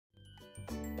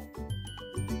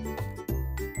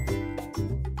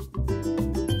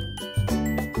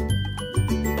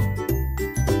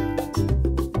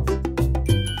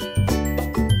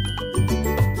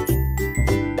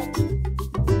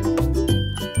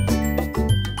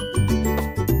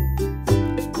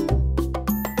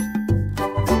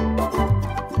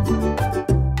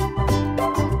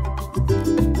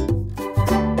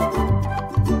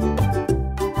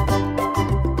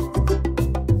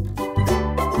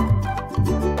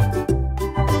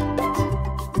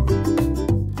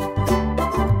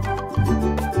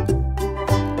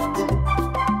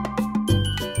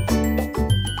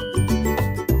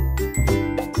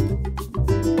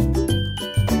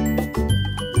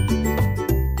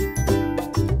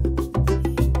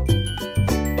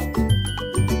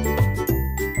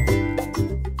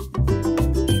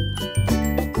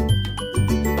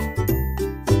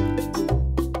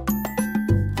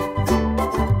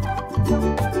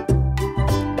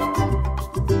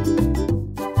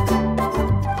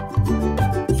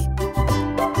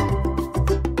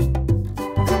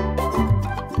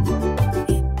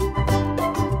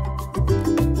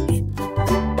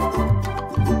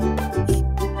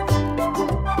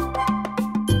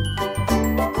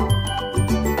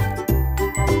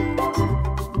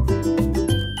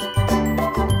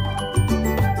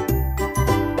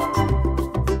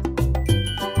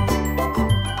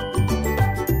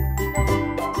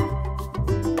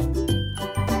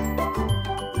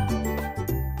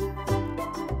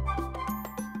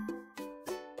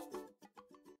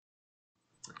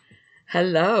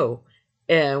Hello,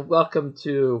 and welcome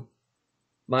to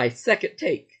my second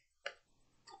take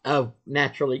of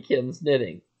Naturally Kim's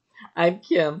Knitting. I'm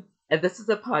Kim, and this is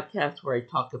a podcast where I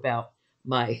talk about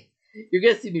you're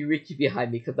going to see me reaching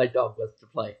behind me because my dog wants to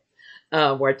play,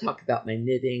 where I talk about my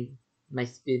knitting, my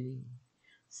spinning,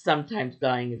 sometimes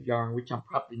dyeing of yarn, which I'm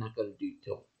probably not going to do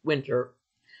till winter,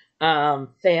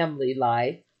 family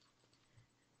life,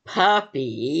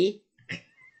 puppy,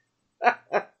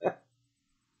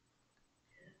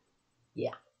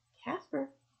 yeah, Casper.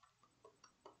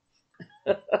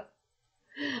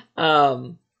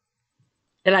 Um,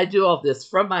 and I do all this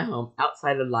from my home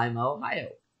outside of Lima, Ohio.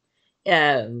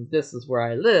 And this is where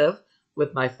I live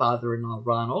with my father-in-law,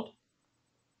 Ronald,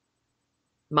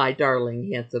 my darling,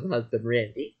 handsome husband,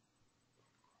 Randy,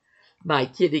 my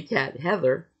kitty cat,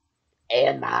 Heather,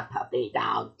 and my puppy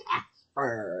dog,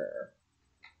 Casper,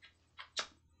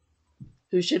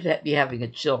 who should be having a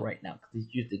chill right now because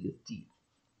he's using his teeth.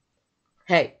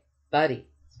 Hey, buddy,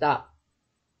 stop.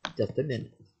 Just a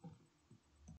minute.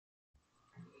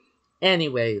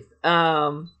 Anyways,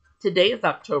 today is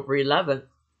October 11th,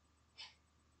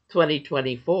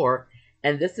 2024,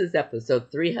 and this is episode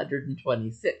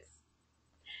 326.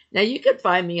 Now, you can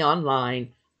find me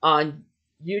online on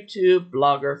YouTube,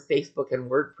 Blogger, Facebook,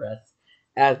 and WordPress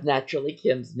as Naturally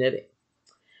Kim's Knitting.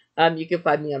 You can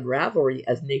find me on Ravelry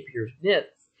as Napier's Knits,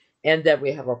 and then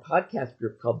we have our podcast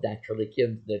group called Naturally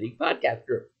Kim's Knitting Podcast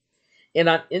Group. And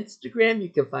on Instagram, you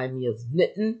can find me as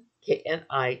Knittin, Knittin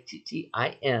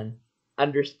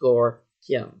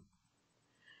 _Kim.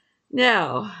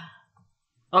 Now,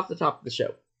 off the top of the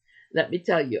show, let me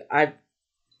tell you,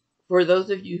 for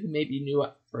those of you who may be new,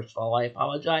 first of all, I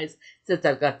apologize. Since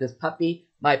I've got this puppy,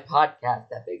 my podcast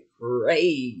has been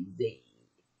crazy.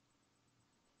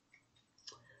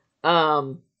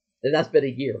 And that's been a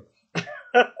year.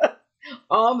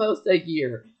 Almost a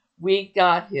year. We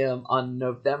got him on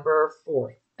November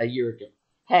 4th, a year ago.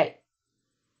 Hey,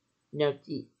 no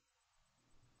teeth.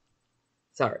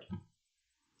 Sorry.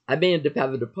 I may end up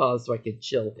having to pause so I can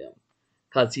chill him,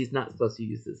 because he's not supposed to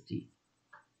use his teeth.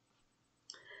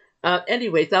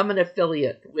 Anyways, I'm an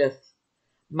affiliate with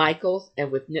Michaels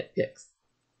and with Knit Picks.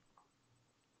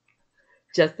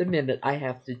 Just a minute, I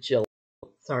have to chill.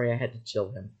 Sorry, I had to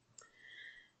chill him.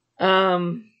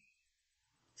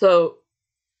 So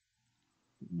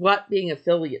what being an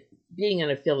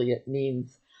affiliate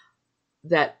means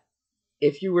that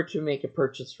if you were to make a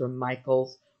purchase from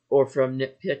Michaels or from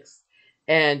Knit Picks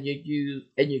and you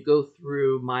go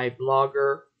through my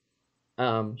blogger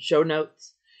show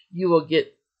notes, you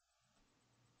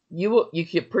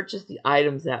can purchase the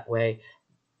items that way,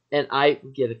 and I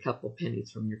get a couple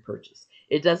pennies from your purchase.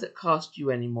 It doesn't cost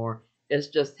you anymore.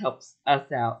 It just helps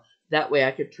us out. That way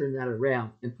I could turn that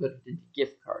around and put it into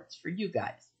gift cards for you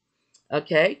guys.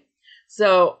 Okay?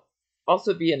 So,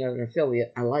 also being an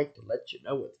affiliate, I like to let you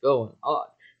know what's going on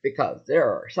because there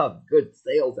are some good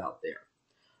sales out there.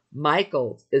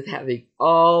 Michaels is having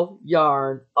all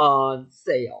yarn on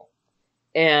sale.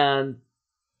 And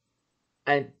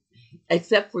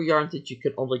except for yarns that you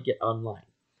can only get online.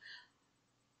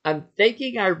 I'm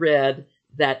thinking I read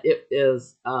that it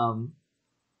is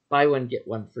buy one, get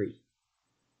one free.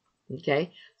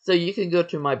 Okay? So you can go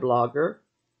to my blogger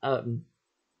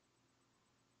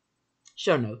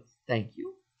show notes. Thank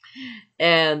you.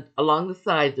 And along the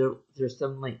side, there's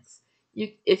some links.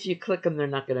 If you click them, they're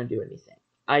not going to do anything.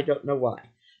 I don't know why.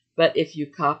 But if you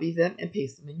copy them and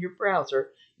paste them in your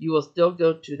browser, you will still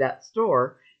go to that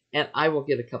store, and I will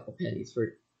get a couple pennies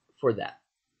for that.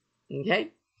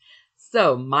 Okay?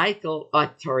 So, Michaels.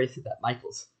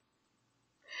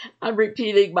 I'm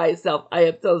repeating myself. I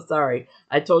am so sorry.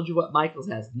 I told you what Michaels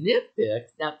has. Knit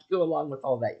Picks. Now, to go along with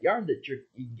all that yarn that you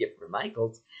can get from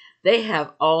Michaels, they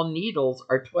have all needles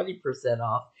are 20%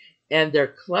 off, and their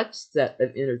clutch set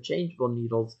of interchangeable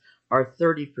needles are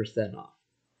 30% off.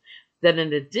 Then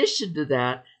in addition to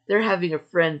that, they're having a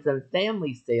friends and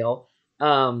family sale,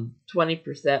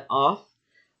 20% off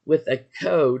with a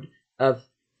code of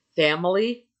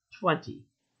FAMILY20,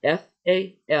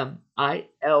 FAMILY,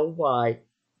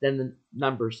 then the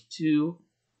numbers 20,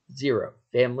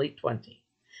 FAMILY20.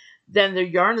 Then their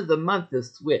yarn of the month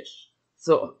is Swish.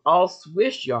 So all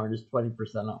Swish yarn is 20%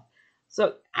 off.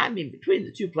 So, I mean, between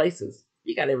the two places,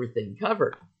 you got everything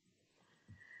covered.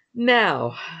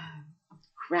 Now,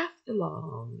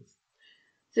 craft-alongs.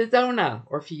 Susanna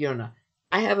or Fiona,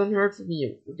 I haven't heard from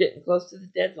you. We're getting close to the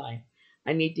deadline.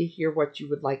 I need to hear what you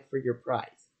would like for your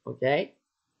prize, okay?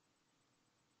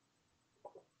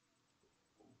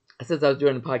 Since I was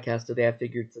doing a podcast today, I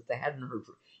figured since I hadn't heard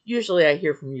from you, usually I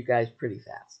hear from you guys pretty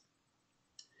fast.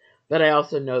 But I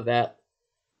also know that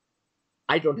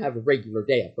I don't have a regular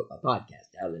day I put my podcast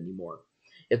out anymore.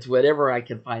 It's whenever I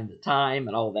can find the time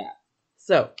and all that.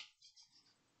 So,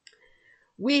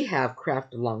 we have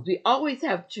craft alongs. We always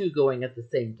have two going at the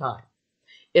same time.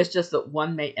 It's just that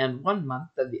one may end one month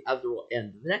and the other will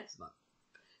end the next month.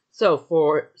 So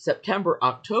for September,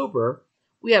 October,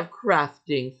 we have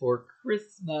crafting for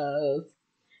Christmas.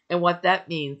 And what that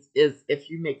means is if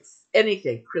you make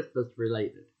anything Christmas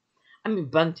related, I mean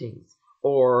buntings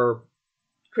or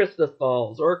Christmas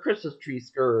balls or a Christmas tree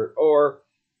skirt or,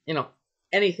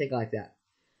 anything like that.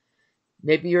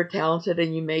 Maybe you're talented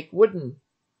and you make wooden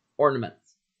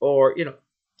ornaments or,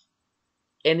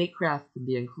 any craft can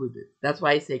be included. That's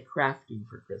why I say crafting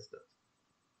for Christmas.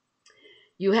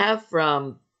 You have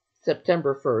from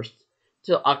September 1st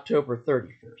till October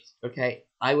 31st, okay?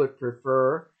 I would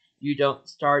prefer you don't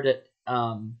start it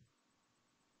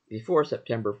before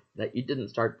September, that you didn't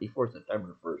start before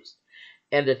September 1st.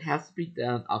 And it has to be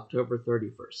done October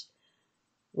 31st.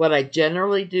 What I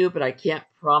generally do, but I can't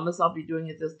promise I'll be doing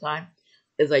it this time,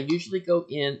 is I usually go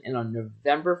in and on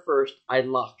November 1st, I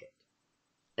lock it.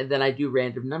 And then I do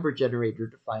random number generator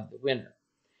to find the winner.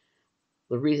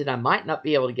 The reason I might not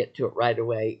be able to get to it right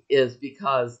away is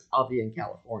because I'll be in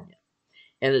California.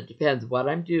 And it depends what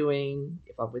I'm doing,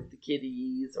 if I'm with the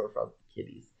kitties or if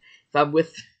I'm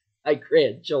with my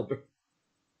grandchildren.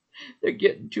 They're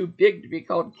getting too big to be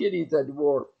called kitties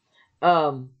anymore.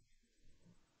 I'll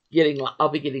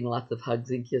be getting lots of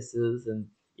hugs and kisses and,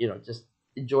 just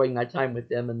enjoying my time with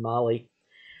them and Molly.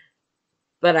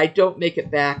 But I don't make it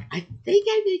back. I think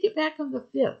I make it back on the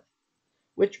 5th,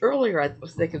 which earlier I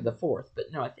was thinking the 4th,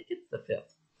 but no, I think it's the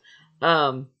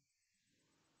 5th.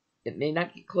 It may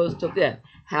not get closed till then.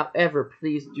 However,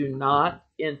 please do not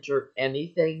enter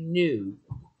anything new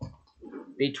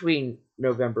between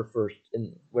November 1st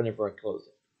and whenever I close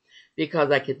it.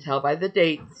 Because I can tell by the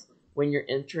dates when you're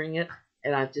entering it,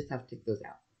 and I just have to take those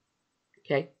out.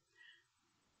 Okay?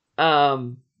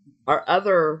 Our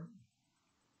other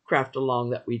craft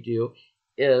along that we do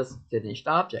is finished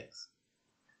objects.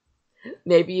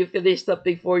 Maybe you finish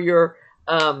something for your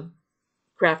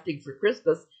crafting for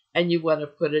Christmas and you want to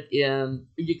put it in,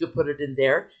 you could put it in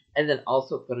there and then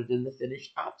also put it in the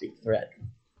finished object thread.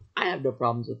 I have no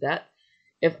problems with that.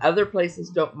 If other places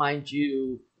don't mind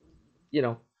you,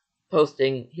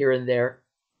 posting here and there,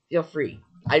 feel free.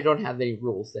 I don't have any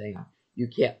rules saying you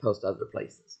can't post other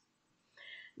places.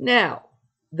 Now,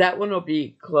 that one will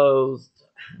be closed,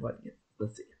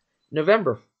 let's see,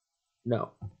 November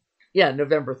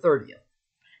 30th.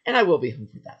 And I will be home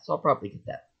for that, so I'll probably get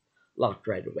that locked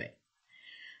right away.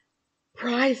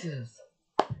 Prizes.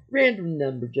 Random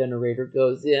number generator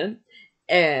goes in,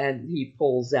 and he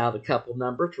pulls out a couple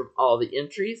numbers from all the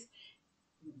entries,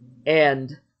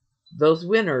 and those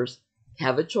winners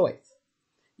have a choice.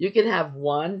 You can have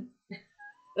one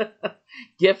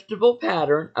giftable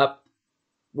pattern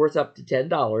worth up to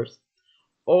 $10,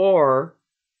 or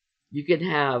you can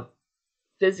have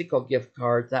physical gift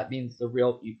cards. That means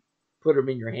you put them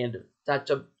in your hand and touch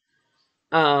them.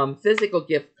 Physical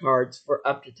gift cards for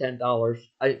up to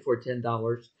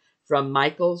 $10 from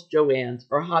Michael's, Joann's,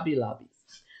 or Hobby Lobby's.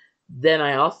 Then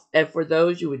and for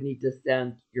those you would need to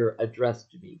send your address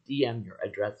to me, DM your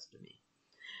address to me.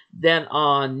 Then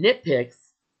on Nitpicks,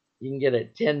 you can get a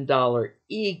 $10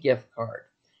 e-gift card.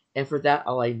 And for that,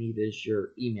 all I need is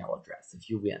your email address if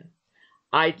you win.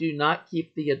 I do not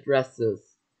keep the addresses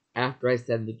after I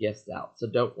send the gifts out, so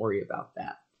don't worry about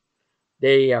that.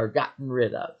 They are gotten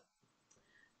rid of.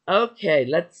 Okay,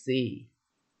 let's see.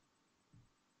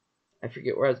 I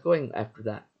forget where I was going after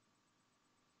that.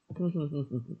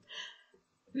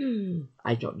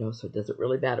 I don't know, so it doesn't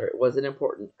really matter. It wasn't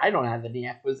important. I don't have any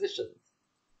acquisitions.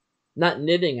 Not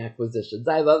knitting acquisitions.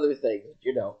 I have other things,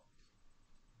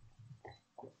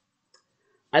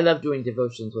 I love doing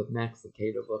devotions with Max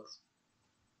Lucado books.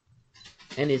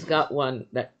 And he's got one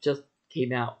that just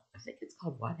came out. I think it's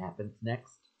called What Happens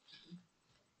Next.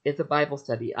 It's a Bible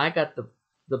study. I got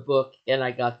the book and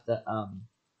I got the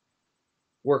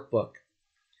workbook.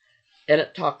 And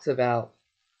it talks about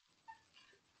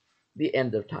the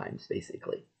end of times,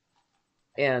 basically.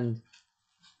 And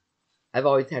I've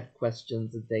always had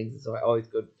questions and things, so I always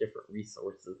go to different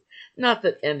resources. Not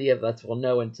that any of us will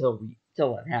know until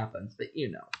it happens, but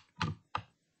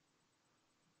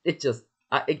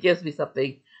it gives me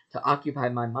something to occupy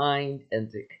my mind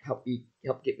and to help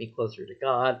get me closer to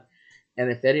God. And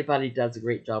if anybody does a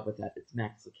great job with that, it's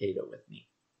Max Lucado with me.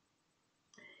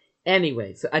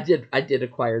 Anyway, so I did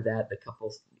acquire that, a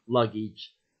couple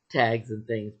luggage tags and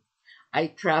things. I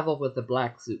travel with a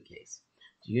black suitcase.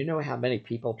 Do you know how many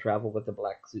people travel with a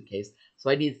black suitcase? So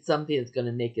I need something that's going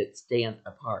to make it stand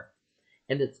apart.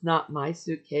 And it's not my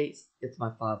suitcase, it's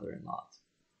my father-in-law's.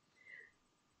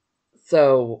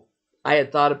 So I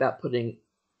had thought about putting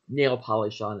nail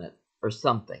polish on it or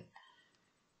something.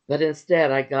 But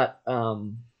instead I got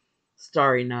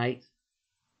Starry Night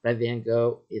by Van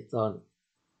Gogh. It's on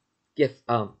gift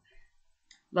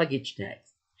luggage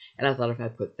tags. And I thought if I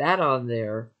put that on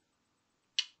there,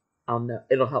 I'll know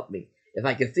it'll help me. If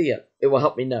I can see it, it will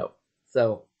help me know.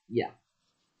 So yeah.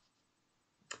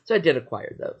 So I did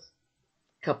acquire those.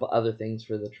 A couple other things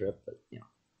for the trip, but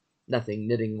nothing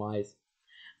knitting wise.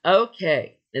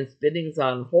 Okay, and spinning's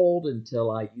on hold until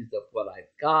I use up what I've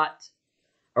got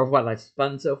or what I've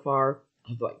spun so far.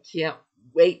 Although I can't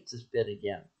wait to spin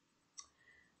again.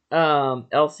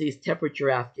 Elsie's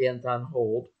temperature afghan's on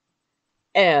hold,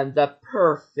 and the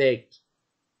perfect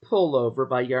pullover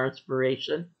by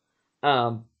Yarnspiration,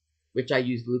 which I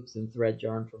used loops and thread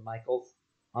yarn from Michaels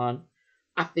on.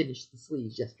 I finished the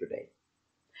sleeves yesterday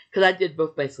because I did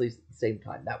both my sleeves at the same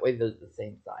time. That way they're the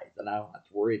same size, and I don't have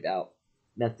to worry about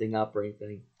messing up or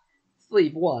anything.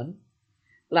 Sleeve 1.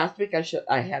 Last week I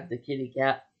had the kitty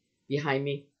cat behind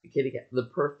me. The kitty cat, the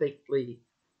perfect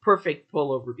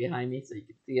pullover behind me, so you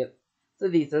can see it. So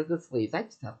these are the sleeves. I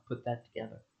just have to put that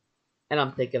together, and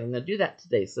I'm thinking I'm going to do that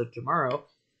today. So tomorrow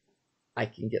I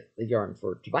can get the yarn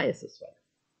for Tobias' sweater,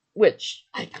 which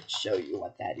I can show you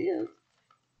what that is.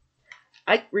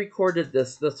 I recorded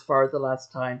this far the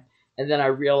last time, and then I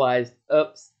realized,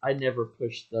 oops, I never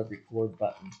pushed the record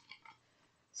button.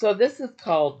 So this is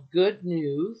called Good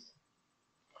News.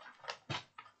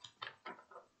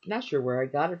 Not sure where I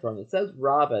got it from. It says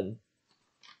Robin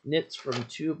knits from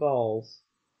 2 balls.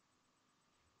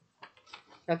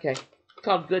 Okay,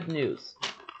 called Good News.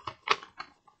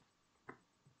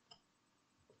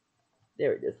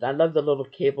 There it is. I love the little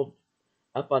cable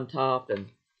up on top, and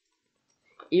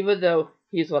even though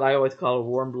he's what I always call a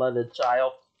warm-blooded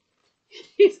child,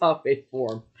 he's always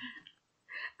warm.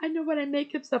 I know when I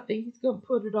make him something, he's going to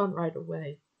put it on right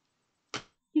away.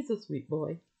 He's a sweet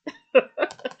boy.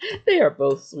 They are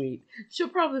both sweet. She'll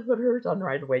probably put hers on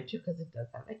right away, too, because it does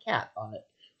have a cat on it.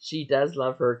 She does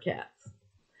love her cats.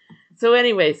 So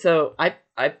anyway, so I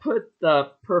put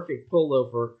the perfect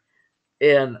pullover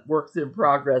in Works in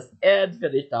Progress and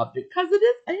Finished Object, because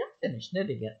I am finished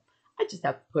knitting it. I just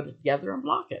have to put it together and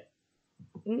block it.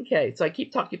 Okay, so I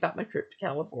keep talking about my trip to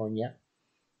California.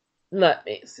 Let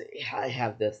me see. I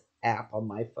have this app on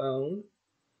my phone.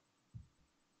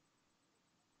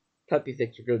 Puppy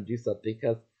thinks you're going to do something,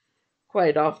 because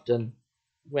quite often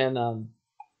when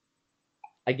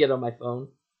I get on my phone,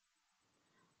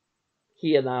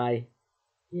 he and I,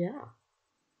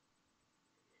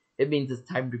 it means it's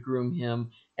time to groom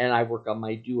him, and I work on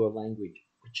my Duo language.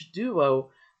 Which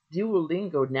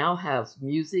Duolingo now has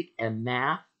music and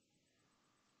math.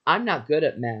 I'm not good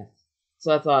at math,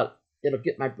 so I thought it'll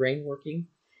get my brain working.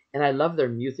 And I love their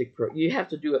music You have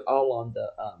to do it all on the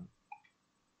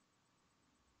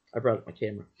I brought up my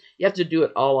camera. You have to do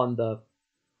it all on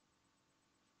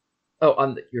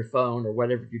your phone or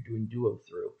whatever you're doing Duo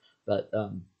through. But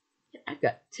I've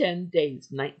got 10 days,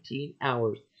 19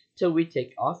 hours till we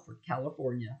take off for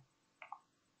California.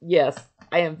 Yes,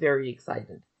 I am very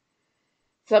excited.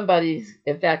 Somebody's,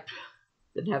 in fact,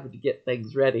 been having to get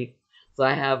things ready. So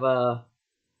I have an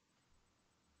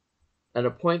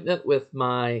appointment with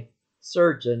my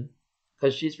surgeon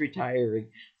because she's retiring.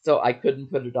 So I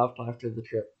couldn't put it off till after the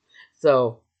trip.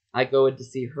 So I go in to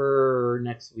see her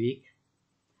next week.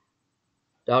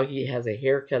 Doggy has a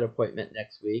haircut appointment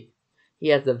next week. He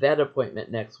has a vet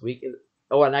appointment next week.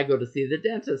 Oh, and I go to see the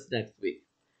dentist next week.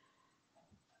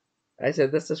 I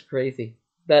said, this is crazy.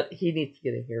 But he needs to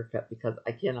get a haircut because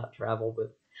I cannot travel with...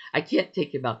 I can't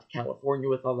take him out to California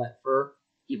with all that fur.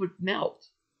 He would melt.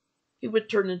 He would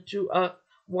turn into a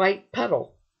white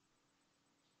puddle.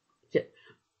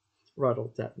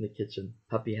 Ronald's out in the kitchen.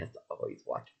 Puppy has to always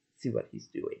watch, see what he's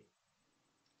doing.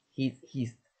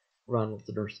 He's Ronald's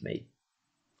nursemaid.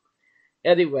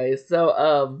 Anyway,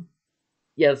 so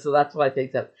so that's why I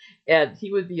think that, and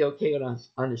he would be okay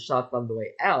on his shots on the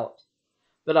way out,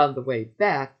 but on the way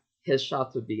back, his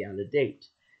shots would be out of date,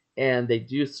 and they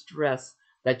do stress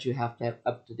that you have to have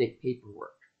up-to-date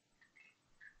paperwork.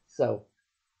 So,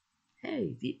 hey,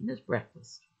 he's eating his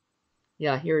breakfast.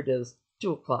 Yeah, here it is,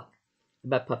 2 o'clock, and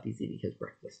my puppy's eating his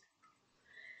breakfast.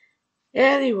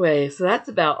 Anyway, so that's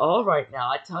about all right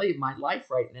now. I tell you, my life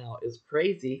right now is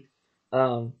crazy.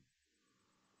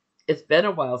 It's been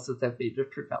a while since I've made a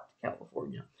trip out to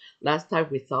California. Last time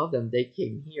we saw them, they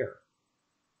came here.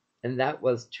 And that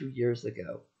was 2 years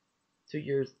ago. 2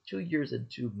 years and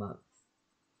 2 months.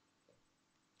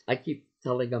 I keep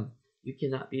telling them, you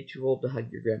cannot be too old to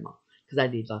hug your grandma, because I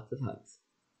need lots of hugs.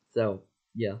 So,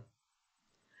 Yeah.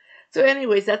 So,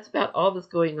 anyways, that's about all that's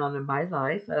going on in my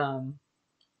life.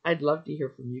 I'd love to hear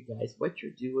from you guys what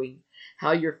you're doing,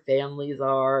 how your families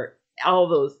are, all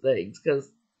those things, because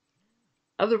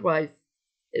otherwise,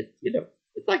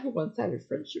 it's like a one-sided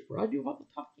friendship where I do all the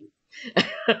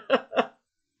talking.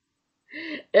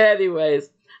 Anyways,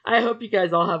 I hope you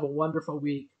guys all have a wonderful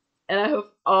week, and I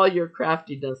hope all your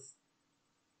craftiness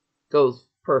goes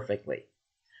perfectly.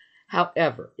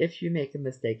 However, if you make a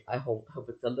mistake, I hope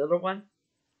it's a little one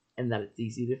and that it's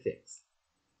easy to fix.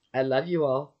 I love you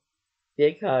all.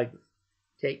 Big hugs.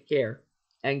 Take care.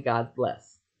 And God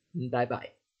bless. Bye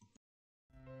bye.